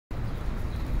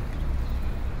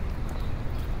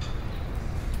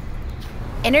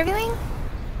Interviewing?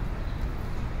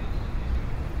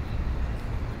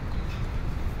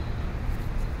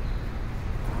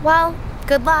 Well,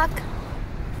 good luck.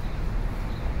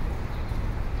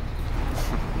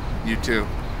 You too.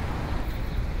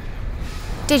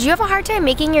 Did you have a hard time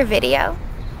making your video?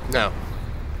 No.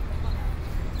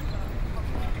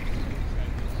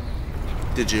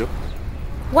 Did you?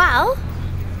 Well,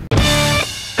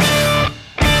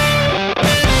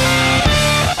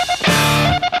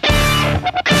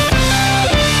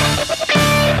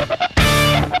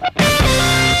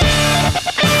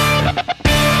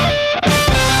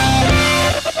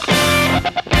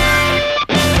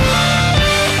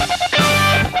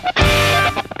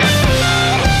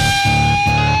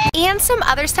 and some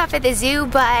other stuff at the zoo,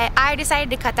 but I decided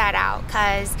to cut that out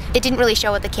because it didn't really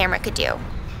show what the camera could do.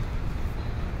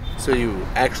 So you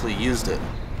actually used it?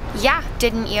 Yeah,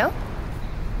 didn't you?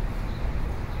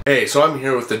 Hey, so I'm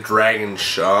here with the Dragon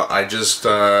Shot. I just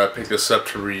picked this up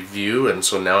to review, and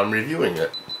so now I'm reviewing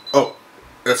it. Oh,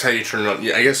 that's how you turn it on.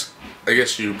 Yeah, I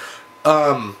guess you.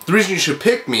 The reason you should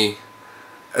pick me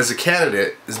as a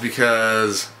candidate is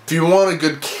because if you want a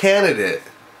good candidate,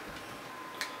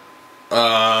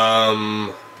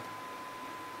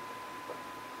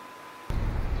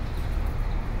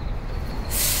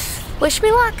 Wish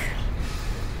me luck.